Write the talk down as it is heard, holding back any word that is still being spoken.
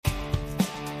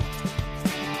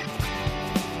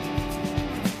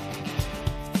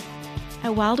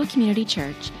At Wildwood Community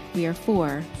Church, we are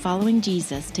for following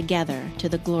Jesus together to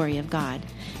the glory of God.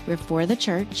 We're for the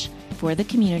church, for the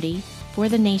community, for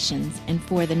the nations, and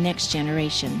for the next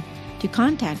generation. To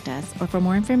contact us or for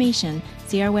more information,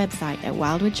 see our website at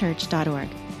wildwoodchurch.org.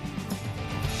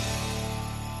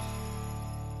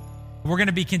 We're going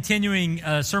to be continuing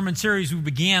a sermon series we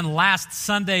began last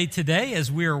Sunday today as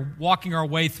we are walking our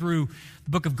way through the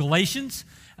book of Galatians.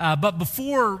 But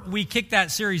before we kick that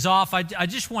series off, I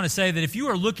just want to say that if you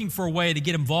are looking for a way to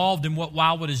get involved in what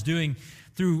Wildwood is doing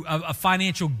through a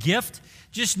financial gift,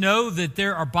 just know that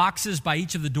there are boxes by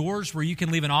each of the doors where you can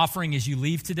leave an offering as you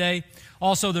leave today.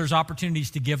 Also, there's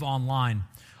opportunities to give online.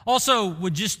 Also,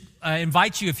 would just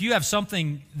invite you, if you have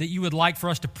something that you would like for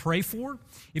us to pray for,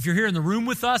 if you're here in the room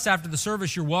with us after the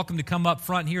service, you're welcome to come up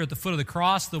front here at the foot of the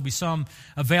cross. There'll be some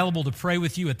available to pray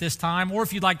with you at this time. Or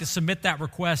if you'd like to submit that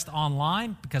request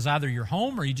online because either you're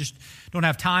home or you just don't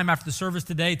have time after the service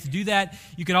today to do that,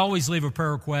 you can always leave a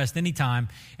prayer request anytime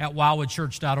at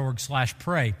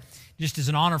wildwoodchurch.org/pray. Just as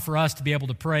an honor for us to be able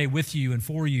to pray with you and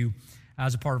for you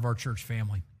as a part of our church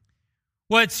family.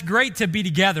 Well, it's great to be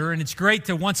together, and it's great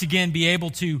to once again be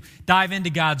able to dive into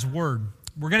God's Word.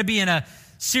 We're going to be in a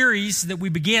series that we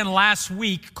began last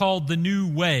week called The New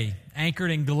Way,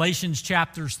 anchored in Galatians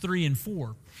chapters 3 and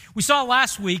 4. We saw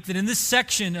last week that in this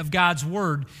section of God's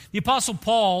Word, the Apostle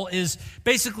Paul is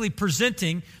basically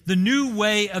presenting the new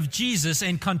way of Jesus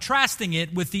and contrasting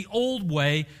it with the old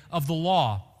way of the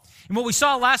law. And what we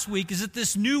saw last week is that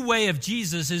this new way of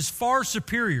Jesus is far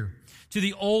superior to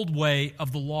the old way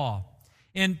of the law.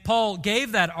 And Paul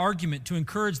gave that argument to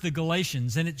encourage the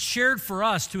Galatians, and it's shared for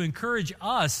us to encourage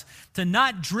us to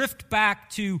not drift back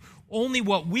to only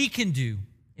what we can do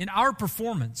in our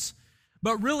performance,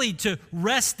 but really to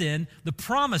rest in the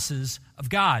promises of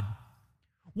God.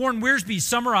 Warren Wiersbe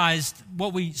summarized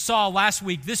what we saw last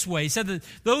week this way. He said that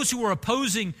those who were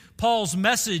opposing Paul's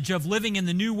message of living in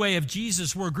the new way of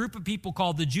Jesus were a group of people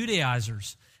called the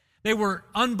Judaizers. They were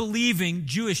unbelieving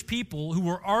Jewish people who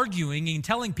were arguing and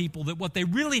telling people that what they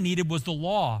really needed was the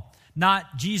law,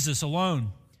 not Jesus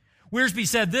alone. Wiersbe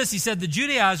said this, he said, the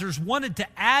Judaizers wanted to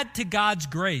add to God's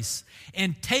grace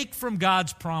and take from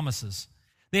God's promises.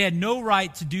 They had no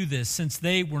right to do this since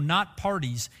they were not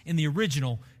parties in the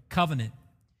original covenant.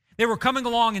 They were coming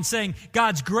along and saying,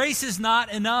 God's grace is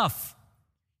not enough.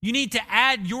 You need to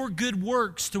add your good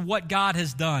works to what God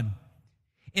has done.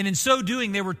 And in so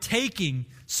doing, they were taking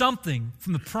something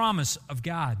from the promise of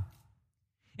God.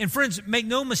 And friends, make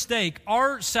no mistake,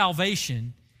 our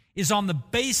salvation is on the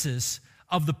basis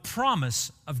of the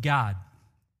promise of God.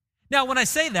 Now, when I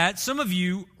say that, some of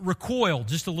you recoil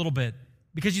just a little bit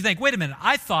because you think, wait a minute,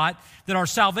 I thought that our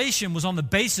salvation was on the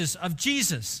basis of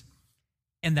Jesus.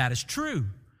 And that is true.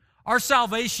 Our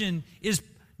salvation is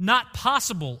not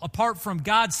possible apart from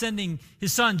God sending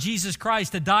His Son, Jesus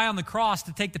Christ, to die on the cross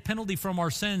to take the penalty from our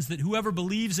sins, that whoever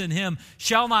believes in Him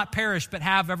shall not perish but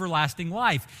have everlasting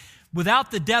life.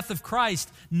 Without the death of Christ,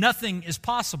 nothing is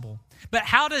possible. But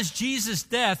how does Jesus'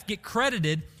 death get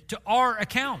credited to our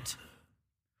account?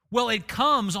 Well, it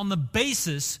comes on the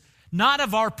basis not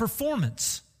of our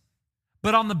performance,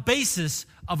 but on the basis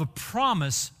of a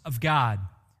promise of God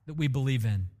that we believe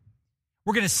in.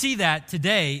 We're going to see that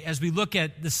today as we look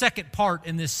at the second part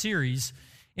in this series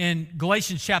in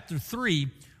Galatians chapter 3,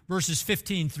 verses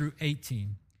 15 through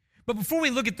 18. But before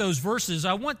we look at those verses,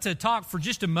 I want to talk for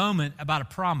just a moment about a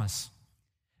promise.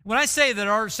 When I say that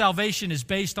our salvation is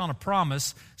based on a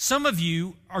promise, some of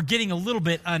you are getting a little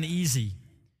bit uneasy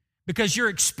because your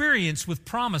experience with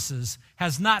promises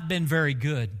has not been very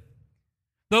good.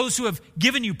 Those who have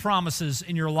given you promises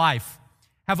in your life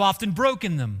have often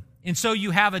broken them. And so you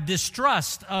have a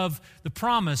distrust of the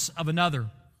promise of another. You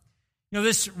know,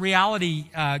 this reality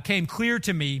came clear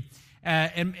to me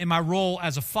in my role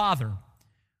as a father.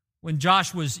 When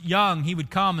Josh was young, he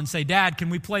would come and say, Dad, can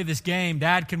we play this game?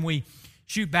 Dad, can we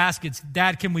shoot baskets?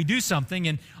 Dad, can we do something?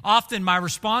 And often my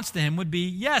response to him would be,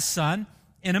 yes, son,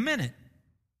 in a minute.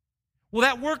 Well,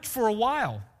 that worked for a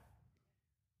while.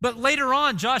 But later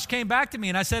on, Josh came back to me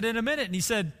and I said, in a minute. And he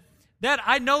said, Dad,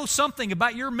 I know something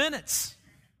about your minutes.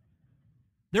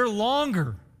 They're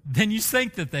longer than you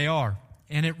think that they are.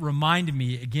 And it reminded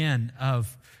me again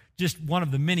of just one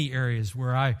of the many areas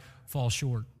where I fall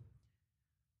short.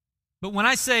 But when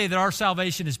I say that our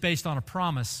salvation is based on a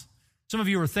promise, some of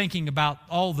you are thinking about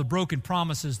all the broken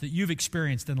promises that you've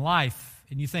experienced in life,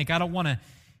 and you think, I don't want to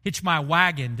hitch my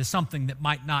wagon to something that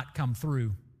might not come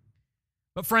through.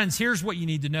 But friends, here's what you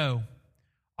need to know.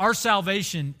 Our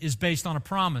salvation is based on a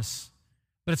promise,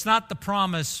 but it's not the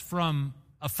promise from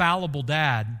a fallible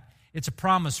dad. It's a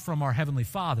promise from our Heavenly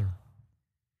Father.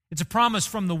 It's a promise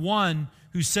from the one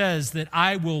who says that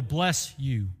I will bless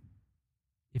you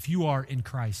if you are in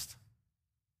Christ.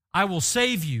 I will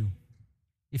save you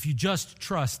if you just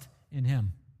trust in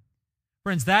him.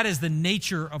 Friends, that is the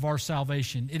nature of our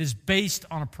salvation. It is based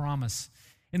on a promise.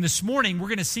 And this morning, we're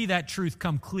going to see that truth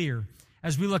come clear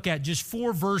as we look at just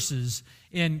 4 verses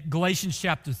in Galatians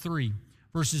chapter 3,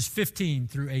 verses 15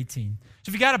 through 18. So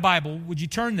if you got a Bible, would you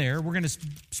turn there? We're going to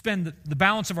spend the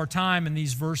balance of our time in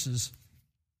these verses.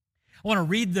 I want to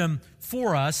read them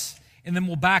for us, and then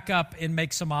we'll back up and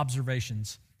make some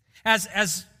observations.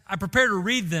 As I prepare to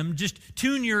read them, just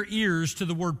tune your ears to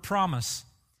the word promise.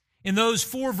 In those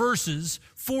 4 verses,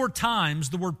 4 times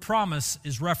the word promise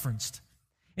is referenced.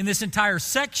 In this entire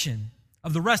section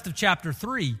of the rest of chapter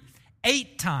 3,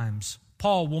 8 times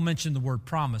Paul will mention the word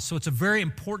promise. So it's a very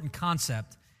important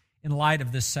concept in light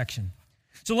of this section.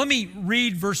 So let me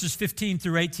read verses 15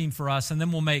 through 18 for us, and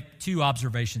then we'll make 2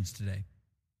 observations today.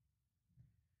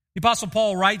 The Apostle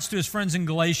Paul writes to his friends in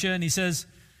Galatia, and he says,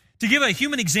 "To give a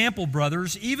human example,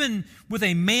 brothers, even with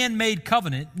a man-made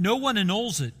covenant, no one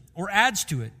annuls it or adds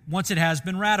to it once it has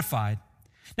been ratified.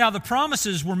 Now the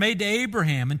promises were made to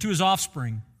Abraham and to his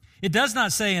offspring. It does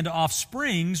not say unto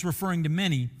offsprings, referring to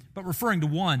many, but referring to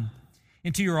one,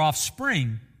 and to your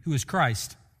offspring, who is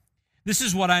Christ. This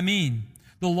is what I mean.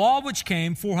 The law which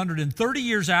came 430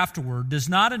 years afterward does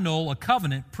not annul a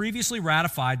covenant previously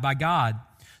ratified by God,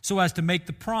 so as to make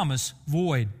the promise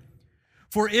void.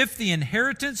 For if the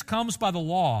inheritance comes by the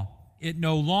law, it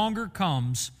no longer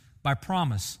comes by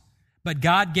promise, but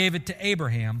God gave it to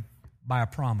Abraham by a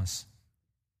promise."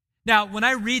 Now, when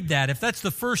I read that, if that's the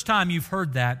first time you've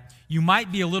heard that, you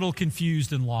might be a little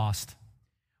confused and lost.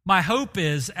 My hope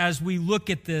is, as we look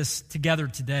at this together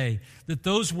today, that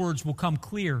those words will come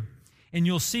clear, and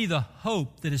you'll see the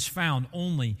hope that is found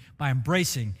only by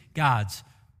embracing God's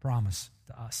promise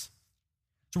to us.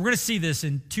 So we're going to see this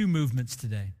in 2 movements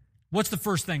today. What's the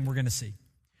first thing we're going to see?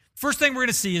 First thing we're going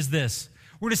to see is this.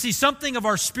 We're going to see something of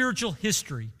our spiritual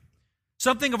history.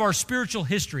 Something of our spiritual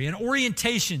history, an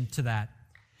orientation to that.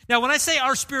 Now, when I say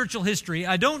our spiritual history,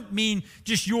 I don't mean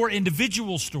just your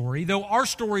individual story, though our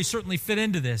stories certainly fit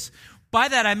into this. By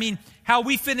that, I mean how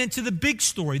we fit into the big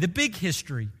story, the big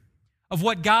history of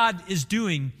what God is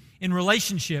doing in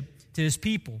relationship to his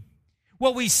people.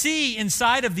 What we see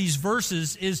inside of these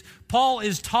verses is Paul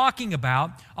is talking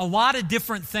about a lot of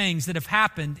different things that have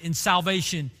happened in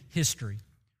salvation history.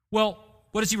 Well,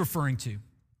 what is he referring to?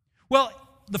 Well,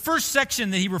 the first section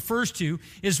that he refers to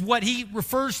is what he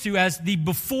refers to as the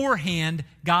beforehand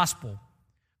gospel.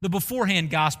 The beforehand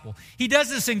gospel. He does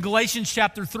this in Galatians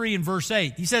chapter 3 and verse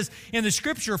 8. He says, "In the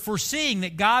scripture, foreseeing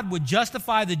that God would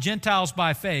justify the Gentiles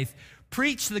by faith,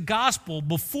 preach the gospel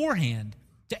beforehand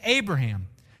to Abraham,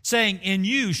 saying, in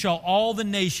you shall all the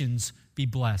nations be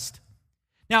blessed."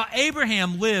 Now,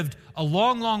 Abraham lived a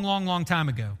long time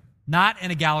ago, not in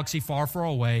a galaxy far, far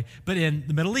away, but in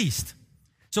the Middle East.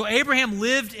 So Abraham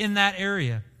lived in that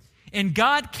area, and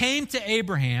God came to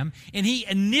Abraham, and he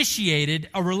initiated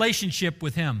a relationship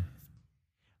with him.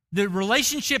 The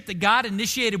relationship that God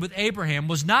initiated with Abraham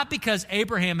was not because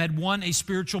Abraham had won a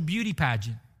spiritual beauty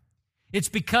pageant. It's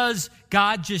because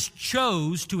God just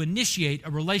chose to initiate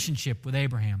a relationship with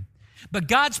Abraham. But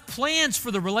God's plans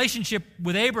for the relationship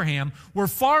with Abraham were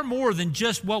far more than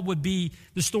just what would be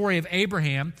the story of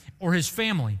Abraham or his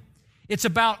family. It's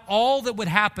about all that would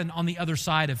happen on the other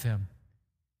side of him.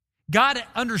 God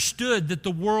understood that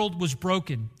the world was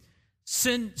broken.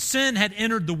 Sin had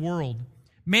entered the world.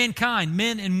 Mankind,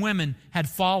 men and women, had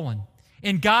fallen.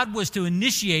 And God was to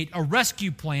initiate a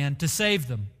rescue plan to save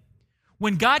them.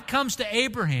 When God comes to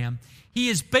Abraham, he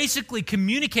is basically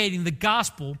communicating the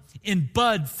gospel in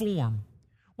bud form.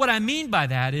 What I mean by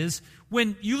that is,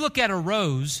 when you look at a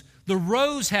rose, the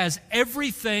rose has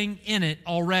everything in it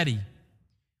already.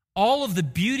 All of the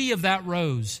beauty of that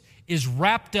rose is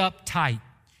wrapped up tight.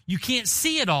 You can't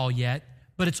see it all yet,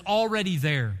 but it's already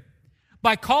there.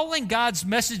 By calling God's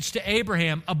message to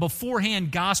Abraham a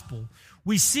beforehand gospel,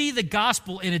 we see the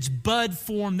gospel in its bud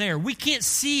form there. We can't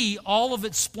see all of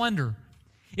its splendor.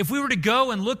 If we were to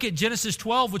go and look at Genesis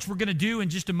 12, which we're going to do in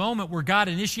just a moment, where God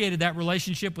initiated that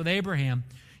relationship with Abraham,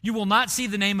 you will not see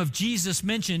the name of Jesus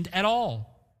mentioned at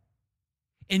all.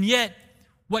 And yet,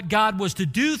 what God was to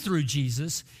do through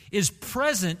Jesus is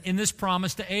present in this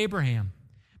promise to Abraham.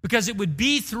 Because it would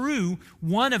be through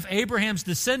one of Abraham's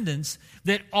descendants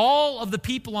that all of the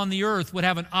people on the earth would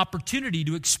have an opportunity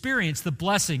to experience the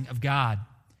blessing of God.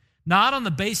 Not on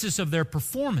the basis of their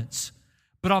performance,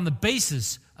 but on the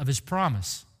basis of his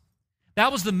promise.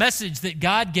 That was the message that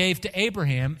God gave to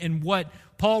Abraham in what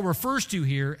Paul refers to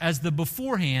here as the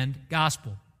beforehand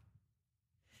gospel.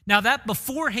 Now, that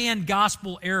beforehand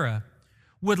gospel era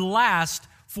would last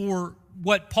for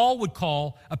what Paul would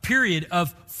call a period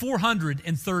of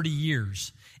 430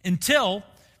 years until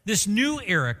this new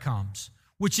era comes,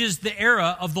 which is the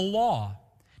era of the law.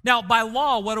 Now, by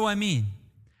law, what do I mean?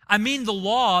 I mean the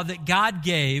law that God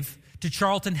gave to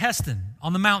Charlton Heston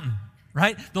on the mountain,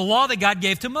 right? The law that God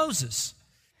gave to Moses.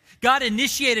 God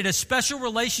initiated a special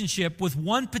relationship with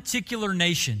one particular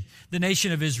nation, the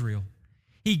nation of Israel.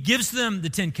 He gives them the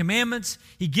Ten Commandments,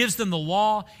 He gives them the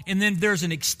law, and then there's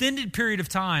an extended period of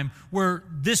time where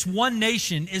this one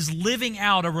nation is living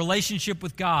out a relationship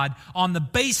with God on the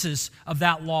basis of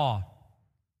that law.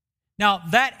 Now,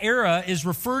 that era is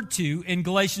referred to in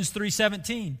Galatians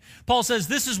 3:17. Paul says,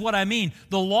 "This is what I mean.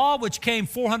 The law which came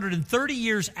 430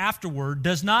 years afterward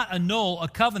does not annul a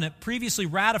covenant previously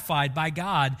ratified by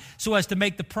God so as to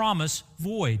make the promise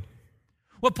void."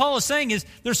 What Paul is saying is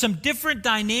there's some different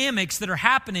dynamics that are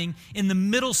happening in the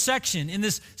middle section, in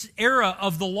this era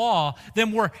of the law,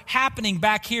 than were happening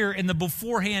back here in the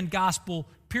beforehand gospel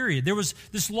period. There was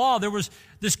this law, there was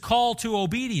this call to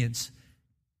obedience.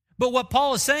 But what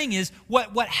Paul is saying is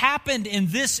what happened in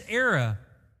this era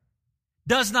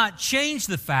does not change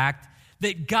the fact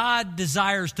that God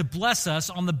desires to bless us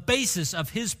on the basis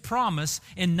of His promise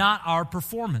and not our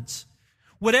performance.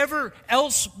 Whatever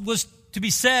else was to be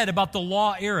said about the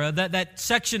law era, that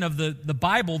section of the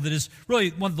Bible that is really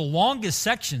one of the longest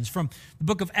sections from the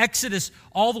book of Exodus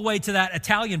all the way to that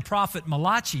Italian prophet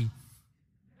Malachi.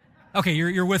 Okay,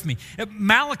 you're with me.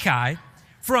 Malachi,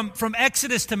 from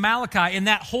Exodus to Malachi, in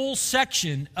that whole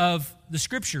section of the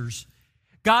Scriptures,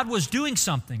 God was doing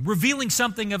something, revealing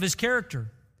something of His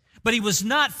character. But He was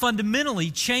not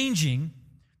fundamentally changing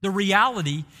the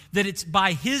reality that it's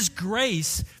by His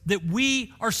grace that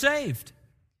we are saved.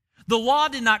 The law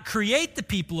did not create the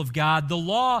people of God. The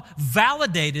law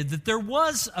validated that there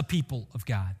was a people of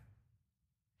God.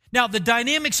 Now, the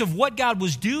dynamics of what God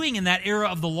was doing in that era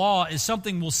of the law is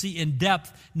something we'll see in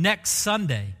depth next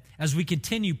Sunday as we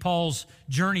continue Paul's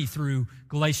journey through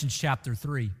Galatians chapter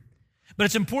 3. But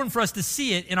it's important for us to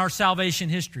see it in our salvation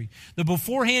history. The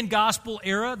beforehand gospel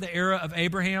era, the era of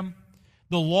Abraham,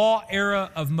 the law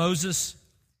era of Moses,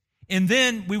 and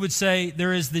then we would say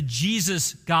there is the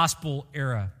Jesus gospel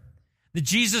era. The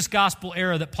Jesus gospel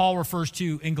era that Paul refers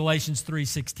to in Galatians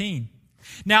 3:16.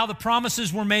 Now the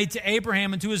promises were made to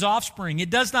Abraham and to his offspring. It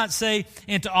does not say,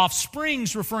 and to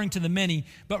offsprings, referring to the many,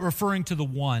 but referring to the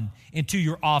one, and to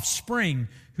your offspring,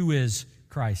 who is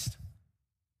Christ.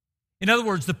 In other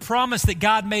words, the promise that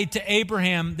God made to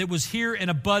Abraham that was here in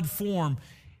a bud form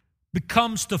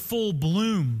becomes to full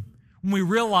bloom when we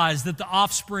realize that the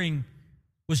offspring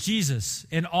was Jesus,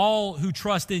 and all who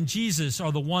trust in Jesus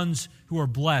are the ones who are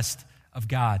blessed of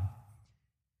God.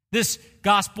 This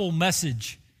gospel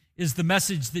message is the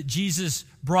message that Jesus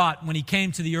brought when He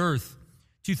came to the earth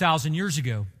 2,000 years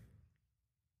ago.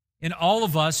 And all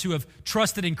of us who have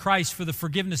trusted in Christ for the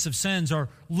forgiveness of sins are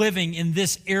living in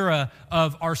this era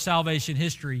of our salvation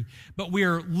history. But we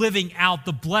are living out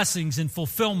the blessings and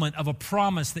fulfillment of a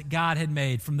promise that God had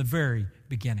made from the very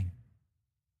beginning.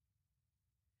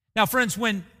 Now, friends,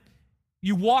 when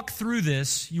you walk through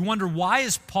this, you wonder, why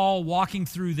is Paul walking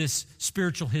through this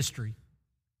spiritual history?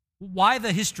 Why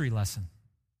the history lesson?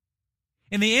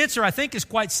 And the answer, I think, is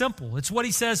quite simple. It's what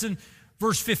he says in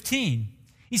verse 15.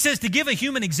 He says, "To give a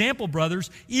human example, brothers,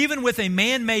 even with a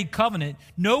man-made covenant,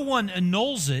 no one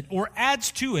annuls it or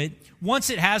adds to it once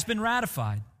it has been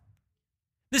ratified."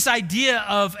 This idea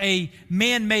of a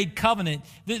man-made covenant,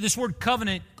 this word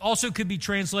covenant also could be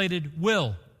translated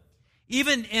will.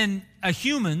 Even in a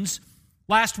human's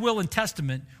last will and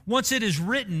testament, once it is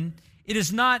written, it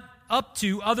is not up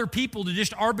to other people to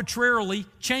just arbitrarily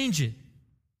change it.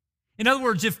 In other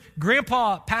words, if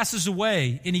grandpa passes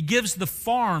away and he gives the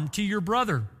farm to your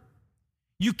brother,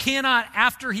 you cannot,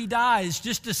 after he dies,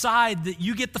 just decide that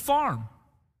you get the farm.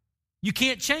 You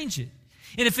can't change it.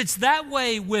 And if it's that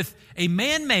way with a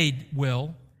man-made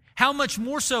will, how much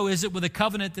more so is it with a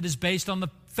covenant that is based on the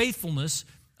faithfulness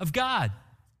of God?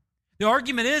 The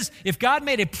argument is, if God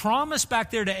made a promise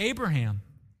back there to Abraham,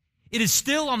 it is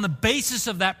still on the basis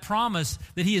of that promise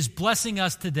that He is blessing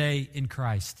us today in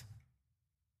Christ.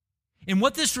 And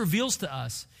what this reveals to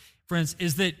us, friends,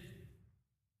 is that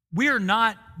we are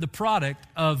not the product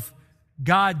of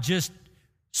God just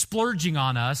splurging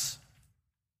on us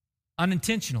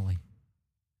unintentionally.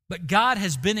 But God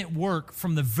has been at work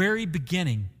from the very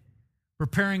beginning,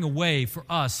 preparing a way for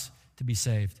us to be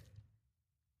saved.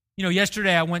 You know,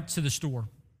 yesterday I went to the store.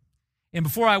 And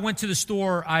before I went to the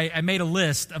store, I made a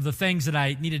list of the things that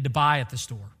I needed to buy at the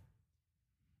store.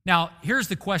 Now, here's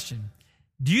the question.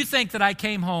 Do you think that I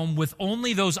came home with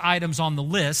only those items on the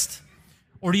list,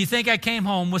 or do you think I came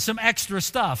home with some extra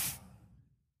stuff?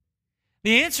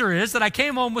 The answer is that I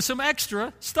came home with some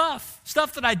extra stuff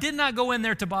that I did not go in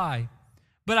there to buy,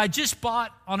 but I just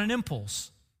bought on an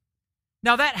impulse.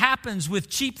 Now that happens with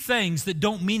cheap things that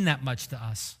don't mean that much to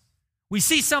us. We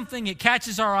see something, it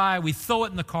catches our eye, we throw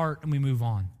it in the cart, and we move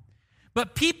on.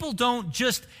 But people don't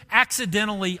just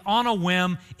accidentally, on a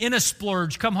whim, in a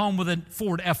splurge, come home with a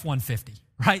Ford F-150,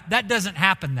 right? That doesn't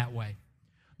happen that way.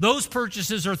 Those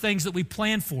purchases are things that we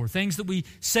plan for, things that we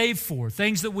save for,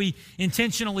 things that we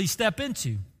intentionally step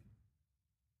into.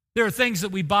 There are things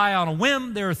that we buy on a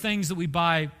whim. There are things that we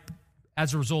buy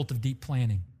as a result of deep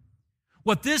planning.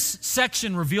 What this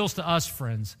section reveals to us,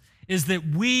 friends, is that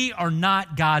we are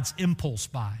not God's impulse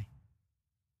buy.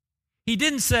 He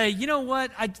didn't say, you know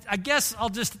what, I guess I'll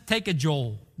just take a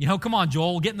Joel. Come on,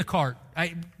 Joel, get in the cart.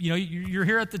 You're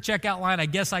here at the checkout line. I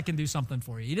guess I can do something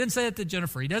for you. He didn't say it to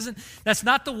Jennifer. That's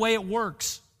not the way it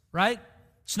works, right?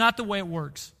 It's not the way it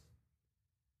works.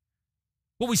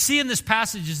 What we see in this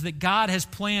passage is that God has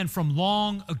planned from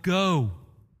long ago.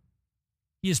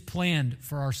 He has planned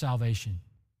for our salvation.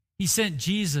 He sent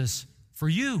Jesus for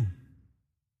you.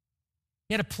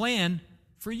 He had a plan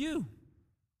for you.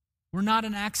 We're not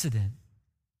an accident.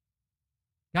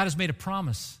 God has made a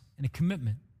promise and a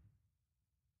commitment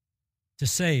to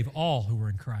save all who are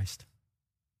in Christ.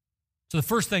 So the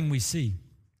first thing we see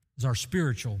is our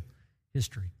spiritual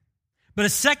history. But a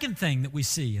second thing that we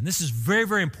see, and this is very,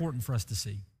 very important for us to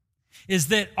see, is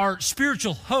that our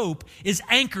spiritual hope is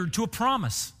anchored to a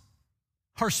promise.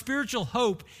 Our spiritual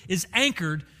hope is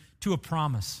anchored to a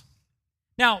promise.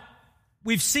 Now,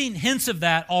 we've seen hints of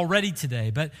that already today,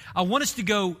 but I want us to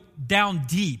go down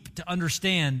deep to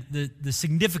understand the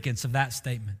significance of that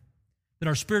statement, that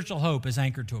our spiritual hope is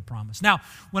anchored to a promise. Now,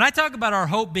 when I talk about our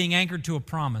hope being anchored to a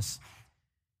promise,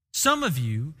 some of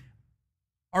you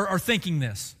are thinking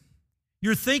this.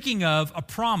 You're thinking of a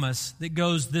promise that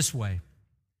goes this way.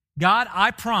 God,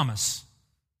 I promise.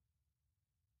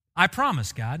 I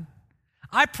promise, God.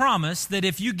 I promise that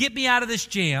if you get me out of this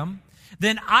jam,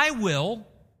 then I will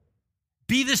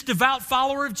be this devout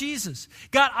follower of Jesus.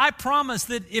 God, I promise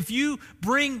that if you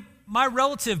bring my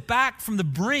relative back from the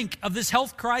brink of this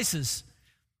health crisis,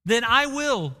 then I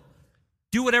will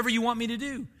do whatever you want me to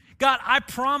do. God, I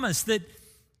promise that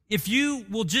if you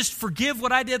will just forgive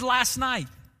what I did last night,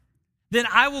 then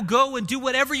I will go and do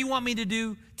whatever you want me to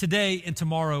do today and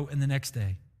tomorrow and the next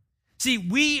day. See,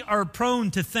 we are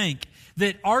prone to think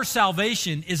that our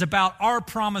salvation is about our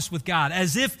promise with God,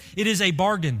 as if it is a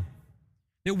bargain.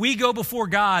 That we go before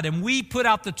God and we put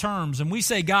out the terms and we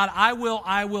say, God, I will.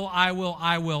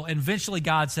 And eventually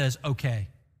God says, okay.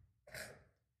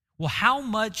 Well, how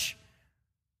much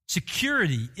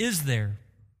security is there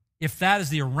if that is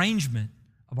the arrangement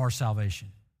of our salvation?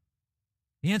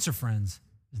 The answer, friends,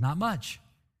 is not much.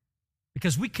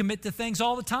 Because we commit to things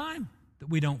all the time that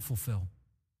we don't fulfill.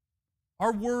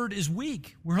 Our word is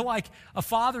weak. We're like a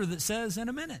father that says, in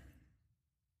a minute.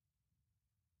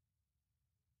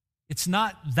 It's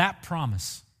not that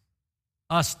promise,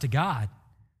 us to God,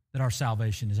 that our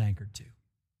salvation is anchored to.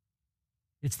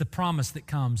 It's the promise that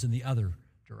comes in the other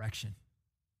direction.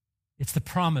 It's the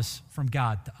promise from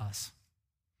God to us.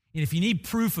 And if you need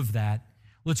proof of that,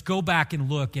 let's go back and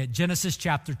look at Genesis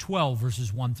chapter 12,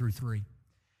 verses 1 through 3.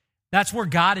 That's where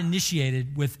God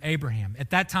initiated with Abraham.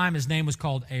 At that time, his name was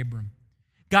called Abram.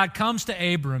 God comes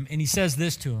to Abram and he says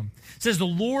this to him. It says, the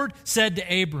Lord said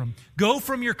to Abram, go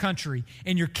from your country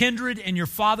and your kindred and your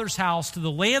father's house to the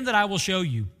land that I will show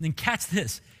you. And catch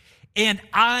this. And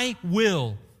I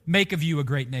will make of you a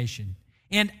great nation.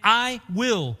 And I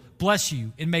will bless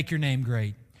you and make your name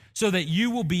great, so that you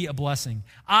will be a blessing.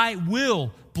 I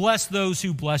will bless those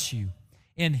who bless you.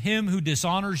 And him who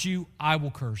dishonors you, I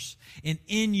will curse. And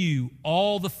in you,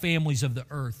 all the families of the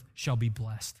earth shall be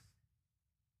blessed.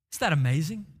 Isn't that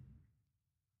amazing?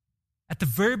 At the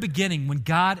very beginning, when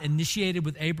God initiated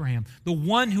with Abraham, the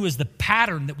one who is the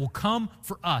pattern that will come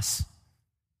for us,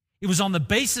 it was on the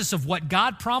basis of what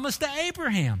God promised to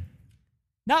Abraham,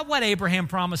 not what Abraham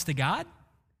promised to God.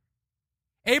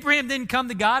 Abraham didn't come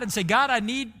to God and say, God, I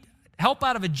need help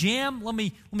out of a jam. Let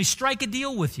me strike a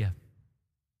deal with you.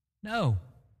 No.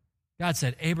 God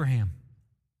said, Abraham,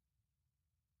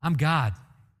 I'm God.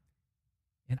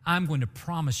 And I'm going to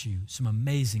promise you some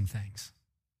amazing things.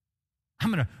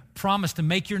 I'm going to promise to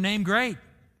make your name great.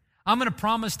 I'm going to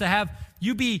promise to have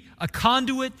you be a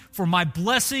conduit for my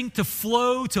blessing to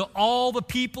flow to all the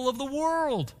people of the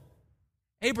world.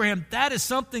 Abraham, that is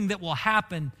something that will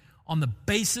happen on the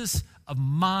basis of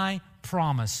my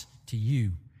promise to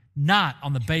you, not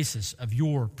on the basis of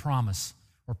your promise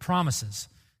or promises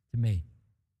to me.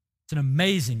 It's an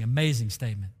amazing, amazing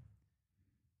statement.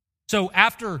 So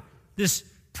after this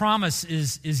promise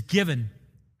is given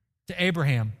to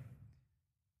Abraham,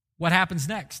 what happens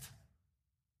next?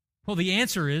 Well, the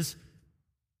answer is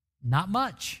not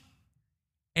much.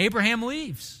 Abraham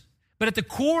leaves. But at the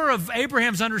core of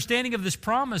Abraham's understanding of this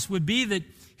promise would be that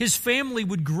his family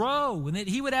would grow and that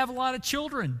he would have a lot of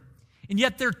children. And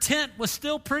yet their tent was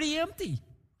still pretty empty.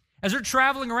 As they're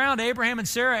traveling around, Abraham and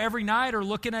Sarah every night are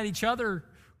looking at each other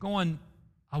going,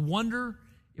 I wonder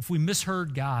if we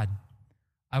misheard God.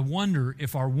 I wonder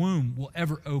if our womb will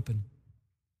ever open.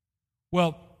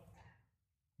 Well,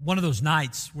 one of those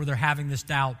nights where they're having this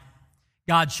doubt,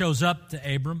 God shows up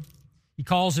to Abram. He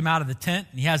calls him out of the tent,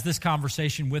 and he has this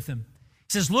conversation with him.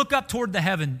 He says, look up toward the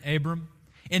heaven, Abram,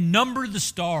 and number the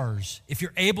stars, if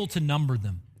you're able to number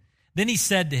them. Then he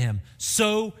said to him,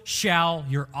 so shall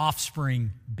your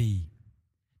offspring be.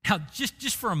 Now,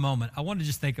 just for a moment, I want to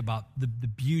just think about the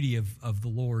beauty of the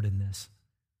Lord in this.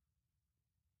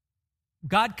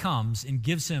 God comes and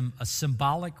gives him a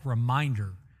symbolic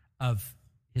reminder of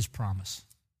his promise.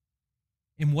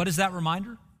 And what is that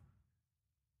reminder?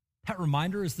 That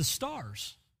reminder is the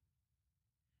stars.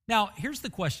 Now, here's the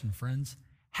question, friends.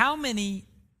 How many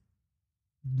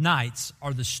nights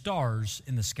are the stars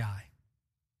in the sky?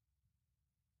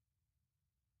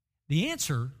 The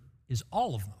answer is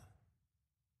all of them.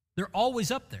 They're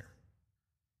always up there.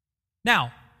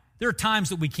 Now, there are times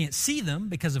that we can't see them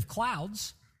because of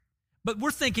clouds, but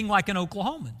we're thinking like an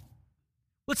Oklahoman.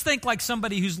 Let's think like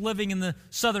somebody who's living in the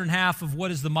southern half of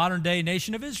what is the modern-day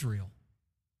nation of Israel.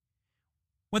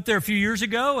 Went there a few years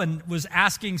ago and was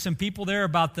asking some people there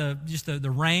about the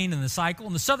rain and the cycle.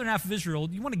 In the southern half of Israel,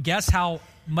 do you want to guess how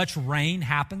much rain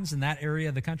happens in that area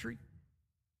of the country?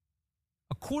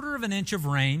 1/4 inch of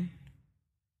rain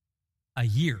a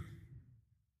year.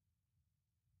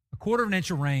 1/4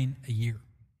 inch of rain a year.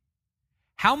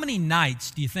 How many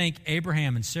nights do you think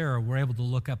Abraham and Sarah were able to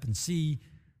look up and see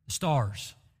the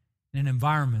stars in an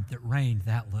environment that rained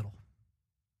that little?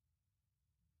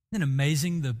 Isn't it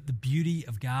amazing the beauty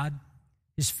of God,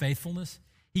 his faithfulness?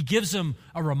 He gives them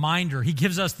a reminder. He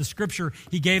gives us the scripture.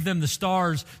 He gave them the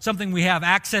stars, something we have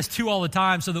access to all the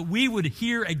time so that we would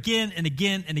hear again and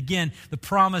again and again the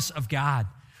promise of God.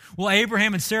 Well,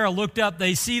 Abraham and Sarah looked up,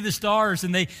 they see the stars,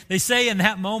 and they say in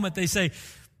that moment, they say,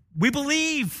 we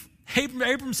believe.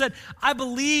 Abram said, I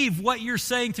believe what you're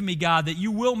saying to me, God, that you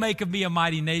will make of me a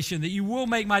mighty nation, that you will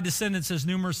make my descendants as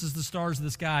numerous as the stars of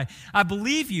the sky. I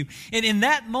believe you. And in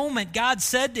that moment, God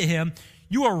said to him,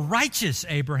 you are righteous,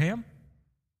 Abraham.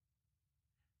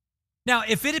 Now,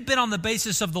 if it had been on the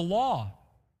basis of the law,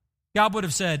 God would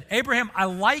have said, Abraham, I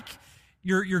like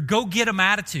your go-get-em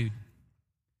attitude.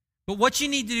 But what you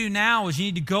need to do now is you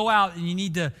need to go out and you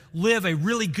need to live a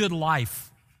really good life.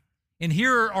 And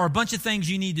here are a bunch of things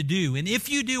you need to do. And if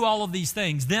you do all of these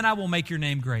things, then I will make your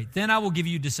name great. Then I will give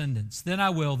you descendants. Then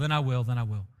I will, then I will, then I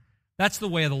will. That's the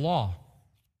way of the law.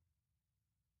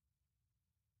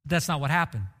 But that's not what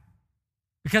happened.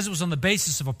 Because it was on the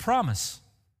basis of a promise.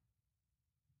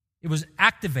 It was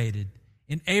activated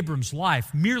in Abram's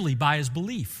life merely by his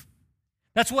belief.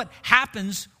 That's what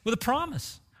happens with a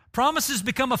promise. Promises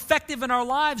become effective in our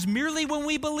lives merely when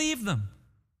we believe them.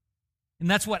 And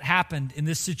that's what happened in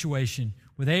this situation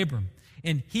with Abram.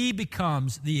 And he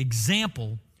becomes the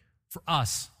example for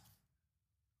us.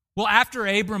 Well, after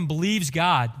Abram believes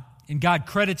God, and God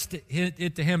credits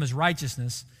it to him as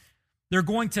righteousness, they're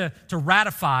going to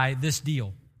ratify this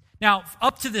deal. Now,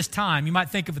 up to this time, you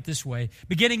might think of it this way.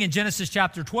 Beginning in Genesis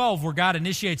chapter 12, where God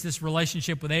initiates this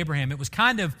relationship with Abraham, it was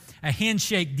kind of a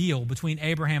handshake deal between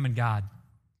Abraham and God.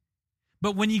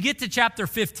 But when you get to chapter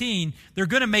 15, they're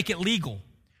going to make it legal.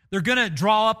 They're going to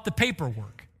draw up the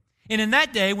paperwork. And in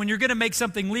that day, when you're going to make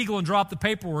something legal and draw up the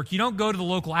paperwork, you don't go to the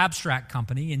local abstract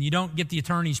company and you don't get the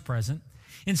attorneys present.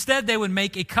 Instead, they would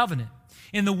make a covenant.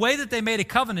 And the way that they made a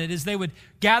covenant is they would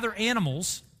gather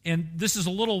animals, and this is a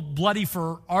little bloody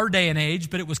for our day and age,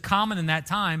 but it was common in that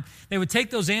time. They would take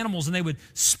those animals and they would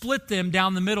split them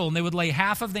down the middle, and they would lay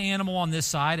half of the animal on this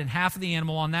side and half of the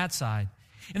animal on that side.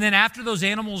 And then after those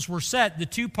animals were set, the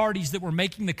two parties that were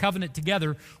making the covenant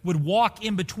together would walk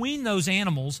in between those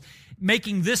animals,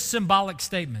 making this symbolic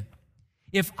statement.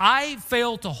 If I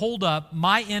fail to hold up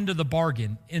my end of the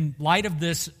bargain in light of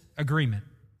this agreement,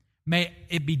 may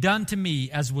it be done to me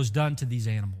as was done to these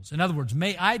animals. In other words,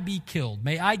 may I be killed.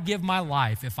 May I give my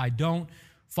life if I don't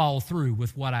follow through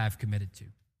with what I have committed to.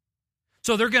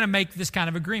 So they're going to make this kind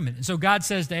of agreement. And so God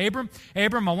says to Abram,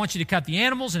 Abram, I want you to cut the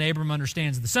animals. And Abram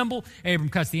understands the symbol. Abram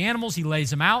cuts the animals. He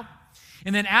lays them out.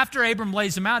 And then after Abram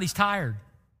lays them out, he's tired.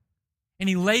 And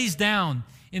he lays down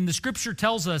And the scripture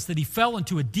tells us that he fell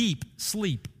into a deep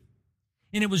sleep.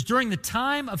 And it was during the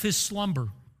time of his slumber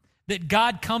that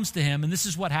God comes to him, and this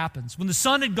is what happens. When the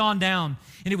sun had gone down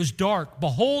and it was dark,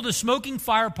 behold, a smoking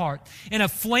firepot and a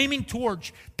flaming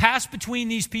torch passed between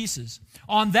these pieces.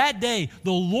 On that day,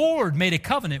 the Lord made a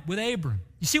covenant with Abram.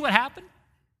 You see what happened?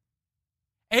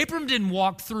 Abram didn't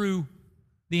walk through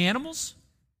the animals.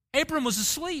 Abram was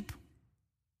asleep.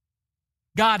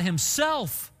 God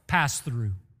himself passed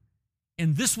through.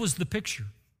 And this was the picture.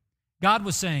 God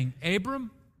was saying,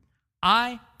 Abram,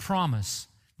 I promise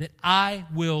that I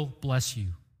will bless you,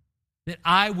 that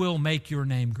I will make your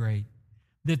name great,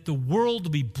 that the world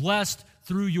will be blessed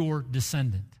through your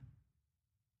descendant.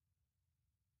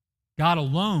 God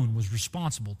alone was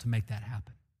responsible to make that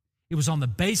happen. It was on the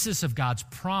basis of God's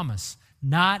promise,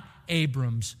 not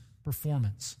Abram's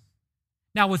performance.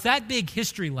 Now, with that big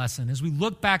history lesson, as we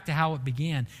look back to how it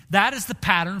began, that is the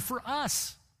pattern for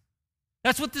us.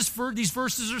 That's what these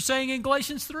verses are saying in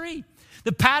Galatians 3.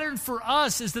 The pattern for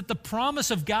us is that the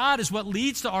promise of God is what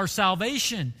leads to our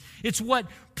salvation. It's what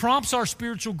prompts our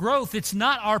spiritual growth. It's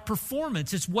not our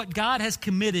performance. It's what God has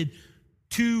committed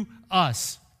to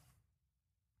us.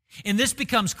 And this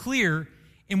becomes clear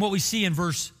in what we see in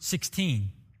verse 16.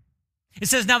 It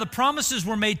says, now the promises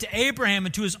were made to Abraham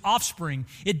and to his offspring.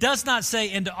 It does not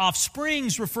say, and to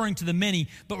offsprings, referring to the many,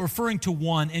 but referring to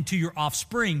one, and to your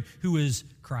offspring, who is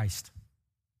Christ.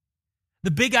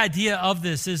 The big idea of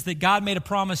this is that God made a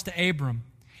promise to Abram,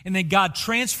 and then God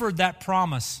transferred that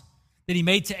promise that he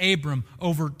made to Abram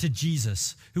over to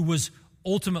Jesus, who was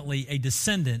ultimately a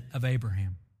descendant of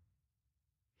Abraham.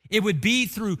 It would be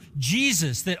through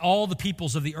Jesus that all the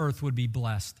peoples of the earth would be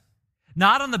blessed.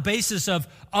 Not on the basis of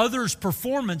others'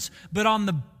 performance, but on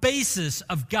the basis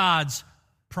of God's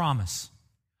promise.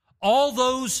 All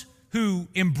those who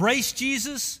embrace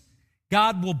Jesus,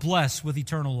 God will bless with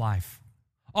eternal life.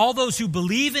 All those who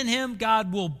believe in him,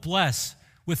 God will bless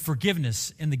with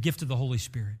forgiveness and the gift of the Holy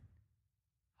Spirit.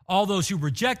 All those who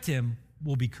reject him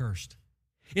will be cursed.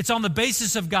 It's on the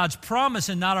basis of God's promise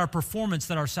and not our performance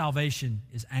that our salvation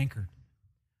is anchored.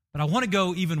 But I want to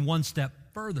go even one step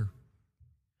further.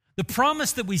 The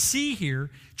promise that we see here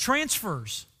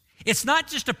transfers. It's not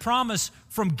just a promise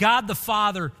from God the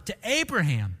Father to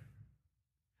Abraham,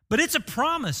 but it's a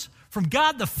promise from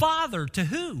God the Father to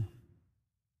who?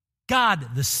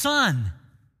 God the Son.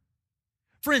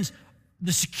 Friends,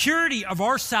 the security of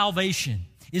our salvation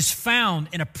is found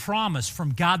in a promise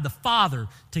from God the Father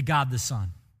to God the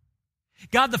Son.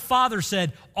 God the Father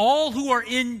said, all who are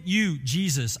in you,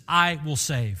 Jesus, I will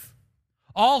save.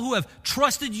 All who have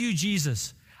trusted you,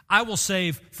 Jesus, I will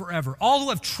save forever. All who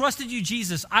have trusted you,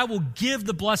 Jesus, I will give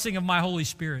the blessing of my Holy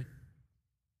Spirit.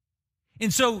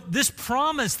 And so this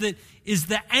promise that is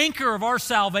the anchor of our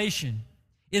salvation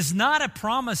is not a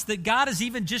promise that God has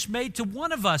even just made to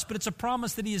one of us, but it's a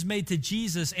promise that he has made to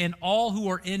Jesus, and all who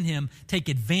are in him take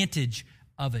advantage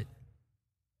of it.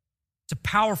 It's a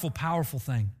powerful, powerful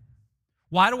thing.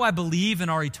 Why do I believe in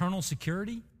our eternal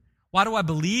security? Why do I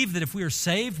believe that if we are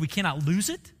saved, we cannot lose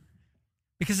it?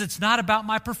 Because it's not about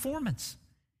my performance,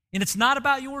 and it's not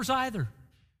about yours either.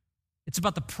 It's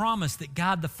about the promise that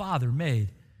God the Father made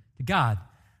to God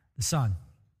the Son.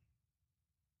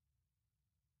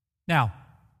 Now,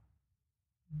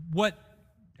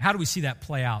 how do we see that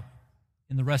play out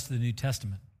in the rest of the New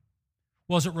Testament?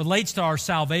 Well, as it relates to our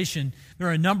salvation, there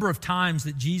are a number of times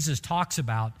that Jesus talks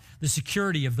about the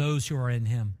security of those who are in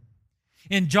him.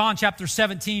 In John chapter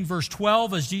 17, verse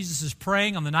 12, as Jesus is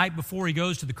praying on the night before he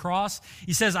goes to the cross,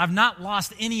 he says, I've not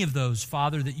lost any of those,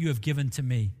 Father, that you have given to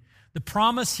me. The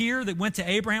promise here that went to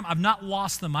Abraham, I've not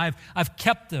lost them. I've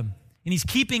kept them. And he's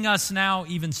keeping us now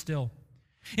even still.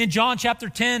 In John chapter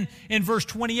 10, in verse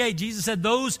 28, Jesus said,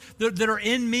 those that are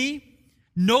in me,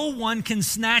 no one can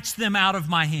snatch them out of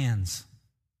my hands.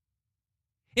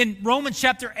 In Romans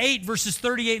chapter 8, verses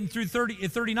 38 and through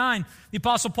 39, the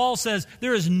Apostle Paul says,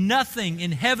 there is nothing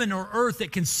in heaven or earth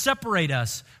that can separate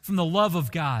us from the love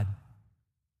of God.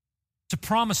 It's a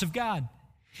promise of God.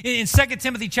 In 2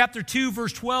 Timothy chapter 2,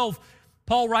 verse 12,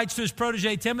 Paul writes to his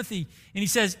protege Timothy, and he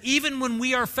says, even when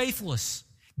we are faithless,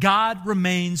 God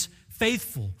remains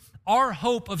faithful. Our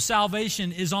hope of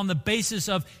salvation is on the basis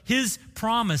of his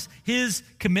promise, his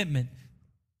commitment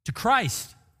to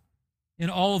Christ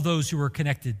and all of those who are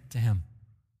connected to him.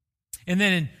 And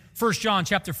then in 1 John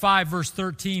chapter 5, verse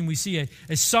 13, we see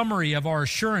a summary of our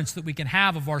assurance that we can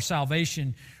have of our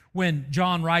salvation when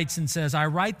John writes and says, I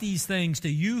write these things to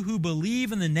you who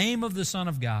believe in the name of the Son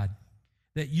of God,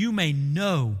 that you may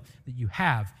know that you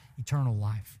have eternal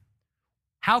life.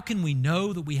 How can we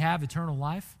know that we have eternal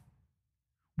life?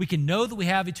 We can know that we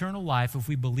have eternal life if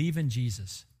we believe in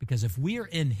Jesus. Because if we are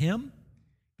in him,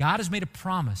 God has made a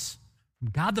promise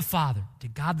from God the Father to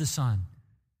God the Son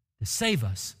to save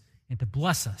us and to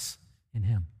bless us in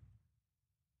him.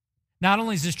 Not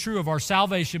only is this true of our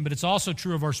salvation, but it's also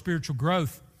true of our spiritual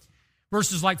growth.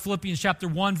 Verses like Philippians chapter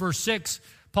 1, verse 6,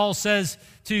 Paul says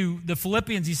to the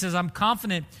Philippians, he says, I'm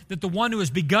confident that the one who has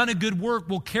begun a good work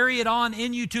will carry it on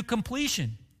in you to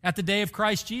completion at the day of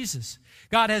Christ Jesus.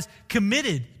 God has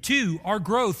committed to our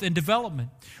growth and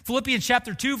development. Philippians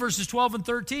chapter 2, verses 12 and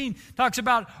 13 talks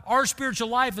about our spiritual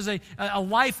life as a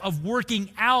life of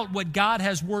working out what God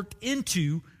has worked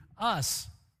into us.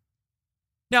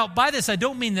 Now, by this, I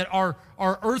don't mean that our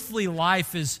earthly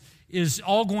life is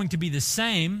all going to be the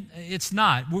same. It's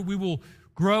not. We will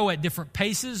grow at different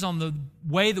paces on the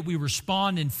way that we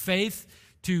respond in faith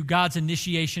to God's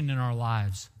initiation in our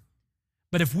lives.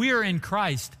 But if we are in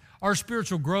Christ, our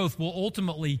spiritual growth will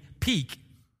ultimately peak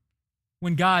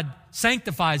when God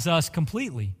sanctifies us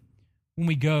completely, when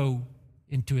we go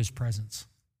into his presence.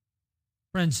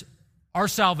 Friends, our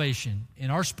salvation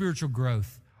and our spiritual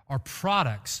growth are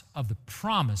products of the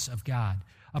promise of God,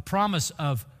 a promise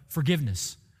of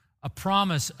forgiveness, a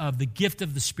promise of the gift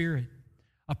of the Spirit,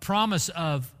 a promise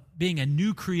of being a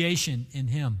new creation in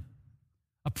him,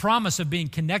 a promise of being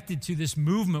connected to this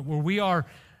movement where we are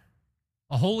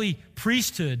a holy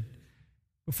priesthood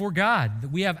before God,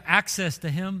 that we have access to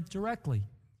him directly.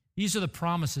 These are the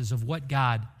promises of what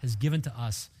God has given to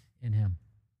us in him.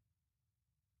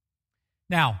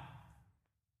 Now,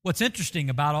 what's interesting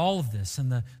about all of this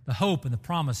and the hope and the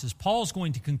promise is Paul's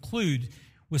going to conclude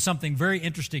with something very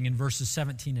interesting in verses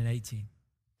 17 and 18.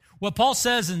 What Paul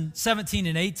says in 17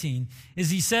 and 18 is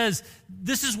he says,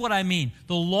 this is what I mean.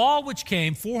 The law which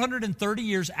came 430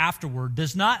 years afterward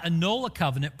does not annul a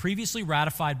covenant previously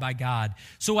ratified by God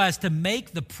so as to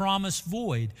make the promise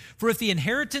void. For if the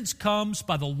inheritance comes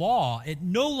by the law, it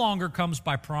no longer comes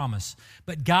by promise,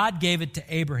 but God gave it to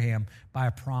Abraham by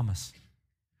a promise.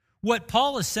 What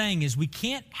Paul is saying is we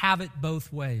can't have it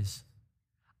both ways.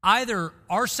 Either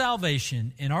our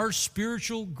salvation and our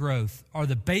spiritual growth are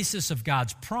the basis of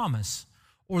God's promise,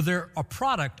 or they're a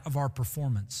product of our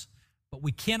performance. But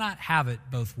we cannot have it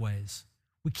both ways.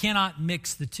 We cannot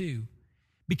mix the two.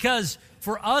 Because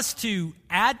for us to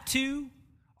add to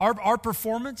our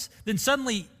performance, then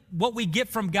suddenly what we get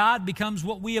from God becomes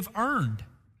what we have earned,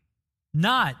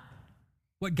 not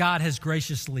what God has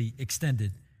graciously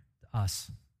extended to us.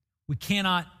 We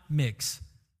cannot mix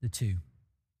the two.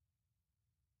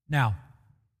 Now,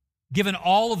 given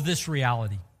all of this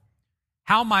reality,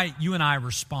 how might you and I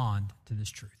respond to this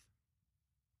truth?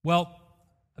 Well,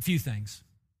 a few things.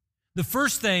 The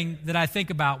first thing that I think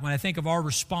about when I think of our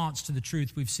response to the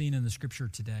truth we've seen in the Scripture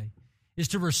today is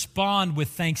to respond with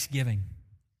thanksgiving.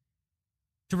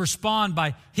 To respond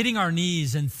by hitting our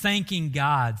knees and thanking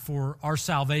God for our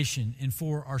salvation and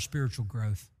for our spiritual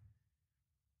growth.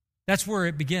 That's where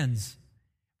it begins.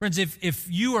 Friends, if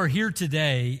you are here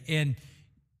today and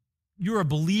you're a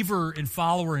believer and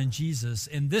follower in Jesus,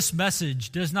 and this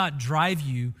message does not drive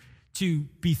you to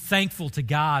be thankful to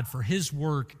God for his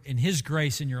work and his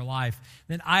grace in your life,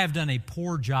 then I have done a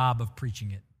poor job of preaching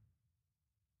it.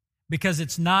 Because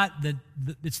the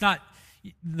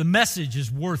message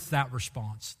is worth that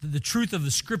response. The truth of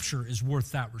the Scripture is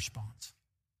worth that response.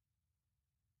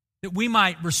 That we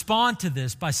might respond to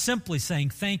this by simply saying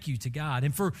thank you to God.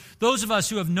 And for those of us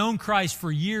who have known Christ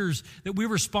for years, that we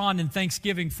respond in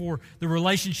thanksgiving for the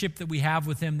relationship that we have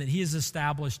with him, that he has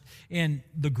established, and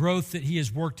the growth that he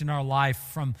has worked in our life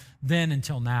from then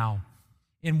until now,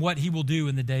 and what he will do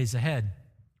in the days ahead.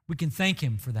 We can thank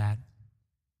him for that.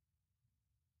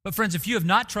 But friends, if you have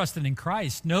not trusted in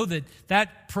Christ, know that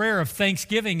that prayer of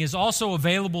thanksgiving is also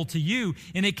available to you,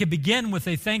 and it can begin with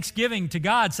a thanksgiving to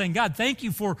God, saying, God, thank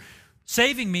you for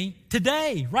saving me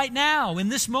today, right now, in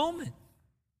this moment.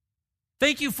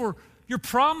 Thank you for your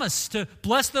promise to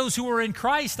bless those who are in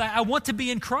Christ. I want to be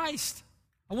in Christ.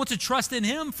 I want to trust in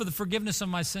him for the forgiveness of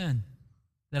my sin,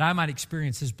 that I might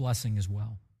experience his blessing as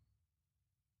well.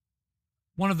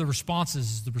 One of the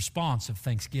responses is the response of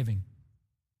thanksgiving.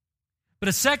 But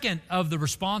a second of the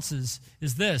responses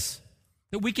is this,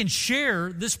 that we can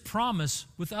share this promise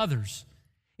with others.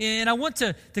 And I want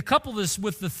to couple this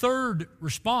with the third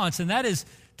response, and that is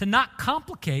to not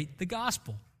complicate the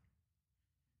gospel.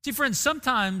 See, friends,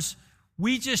 sometimes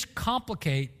we just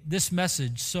complicate this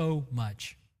message so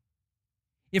much.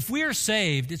 If we are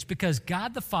saved, it's because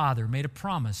God the Father made a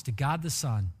promise to God the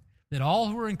Son that all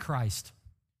who are in Christ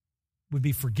would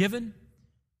be forgiven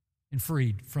and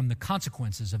freed from the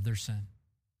consequences of their sin.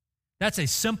 That's a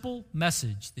simple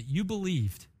message that you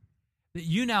believed that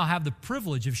you now have the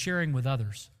privilege of sharing with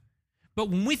others. But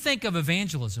when we think of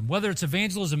evangelism, whether it's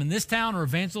evangelism in this town or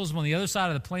evangelism on the other side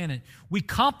of the planet, we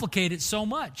complicate it so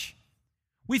much.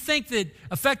 We think that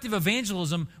effective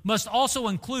evangelism must also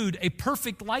include a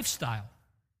perfect lifestyle.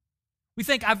 We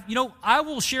think, I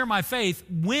will share my faith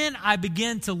when I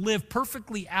begin to live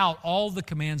perfectly out all the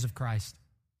commands of Christ.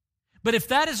 But if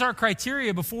that is our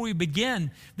criteria before we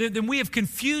begin, then we have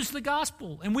confused the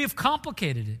gospel and we have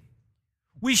complicated it.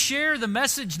 We share the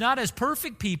message not as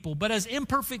perfect people, but as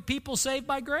imperfect people saved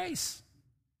by grace.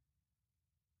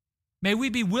 May we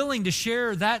be willing to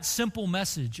share that simple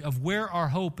message of where our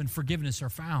hope and forgiveness are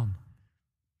found.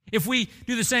 If we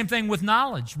do the same thing with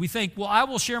knowledge, we think, well, I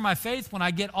will share my faith when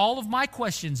I get all of my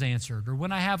questions answered or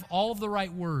when I have all of the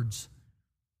right words.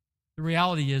 The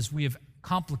reality is we have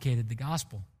complicated the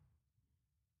gospel.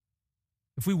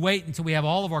 If we wait until we have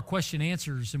all of our question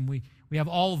answers and we have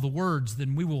all of the words,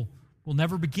 then we'll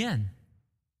never begin.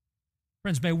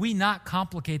 Friends, may we not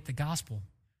complicate the gospel.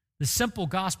 The simple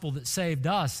gospel that saved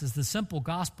us is the simple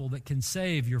gospel that can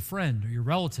save your friend or your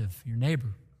relative, your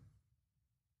neighbor.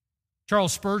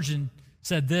 Charles Spurgeon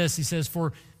said this. He says,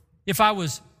 "For if I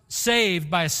was saved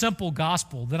by a simple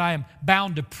gospel, then I am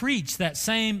bound to preach that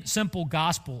same simple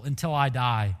gospel until I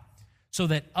die, so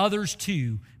that others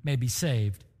too may be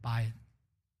saved by it."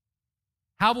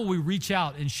 How will we reach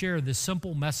out and share this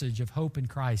simple message of hope in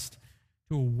Christ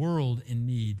to a world in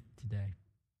need today?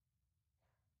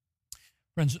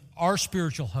 Friends, our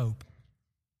spiritual hope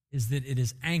is that it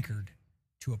is anchored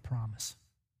to a promise.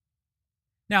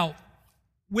 Now,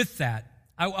 with that,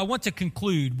 I want to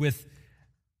conclude with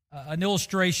an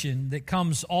illustration that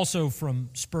comes also from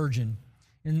Spurgeon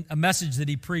in a message that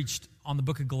he preached on the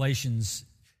book of Galatians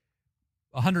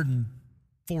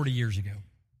 140 years ago.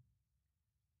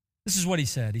 This is what he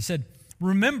said. He said,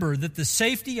 "Remember that the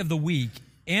safety of the weak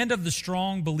and of the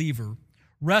strong believer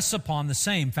rests upon the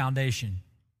same foundation.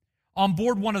 On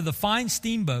board one of the fine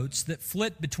steamboats that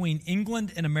flit between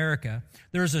England and America,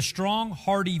 there is a strong,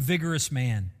 hardy, vigorous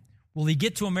man. Will he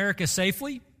get to America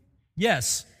safely?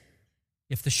 Yes,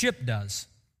 if the ship does.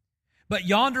 But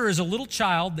yonder is a little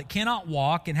child that cannot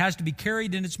walk and has to be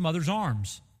carried in its mother's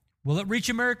arms. Will it reach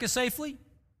America safely?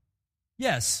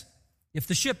 Yes, if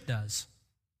the ship does.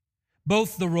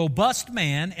 Both the robust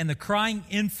man and the crying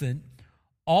infant,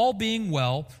 all being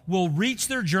well, will reach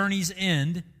their journey's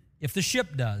end if the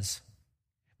ship does.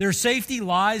 Their safety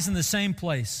lies in the same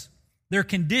place. Their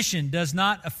condition does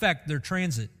not affect their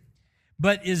transit.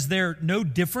 But is there no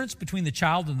difference between the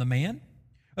child and the man?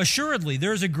 Assuredly,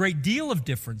 there is a great deal of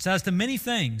difference as to many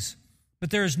things, but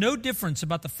there is no difference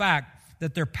about the fact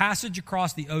that their passage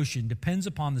across the ocean depends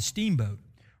upon the steamboat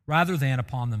rather than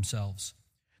upon themselves.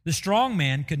 The strong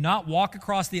man could not walk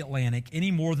across the Atlantic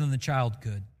any more than the child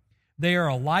could. They are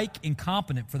alike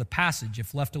incompetent for the passage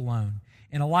if left alone,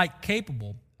 and alike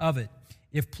capable of it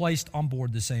if placed on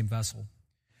board the same vessel.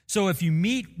 So if you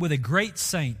meet with a great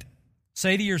saint,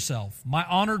 say to yourself, my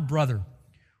honored brother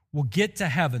will get to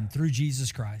heaven through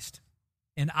Jesus Christ,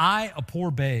 and I, a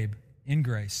poor babe in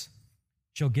grace,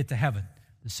 shall get to heaven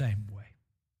the same way.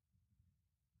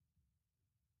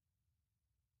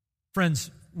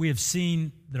 Friends, we have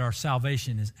seen that our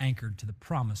salvation is anchored to the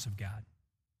promise of God.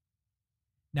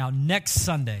 Now, next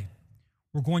Sunday,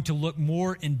 we're going to look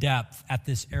more in depth at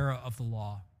this era of the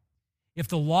law. If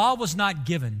the law was not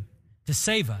given to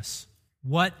save us,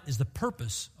 what is the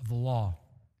purpose of the law?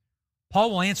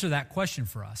 Paul will answer that question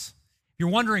for us. If you're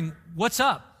wondering what's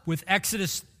up with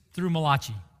Exodus through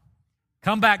Malachi,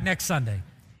 come back next Sunday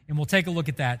and we'll take a look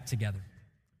at that together.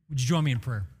 Would you join me in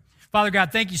prayer? Father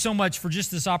God, thank you so much for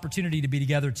just this opportunity to be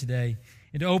together today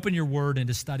and to open your word and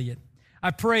to study it.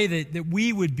 I pray that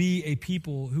we would be a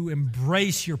people who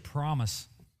embrace your promise,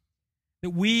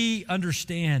 that we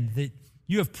understand that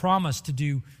you have promised to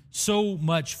do so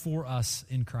much for us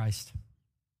in Christ,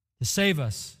 to save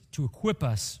us, to equip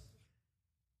us,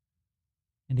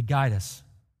 and to guide us.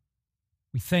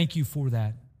 We thank you for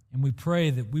that, and we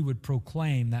pray that we would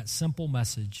proclaim that simple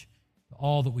message to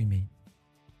all that we meet.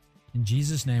 In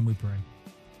Jesus' name we pray.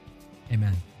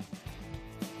 Amen.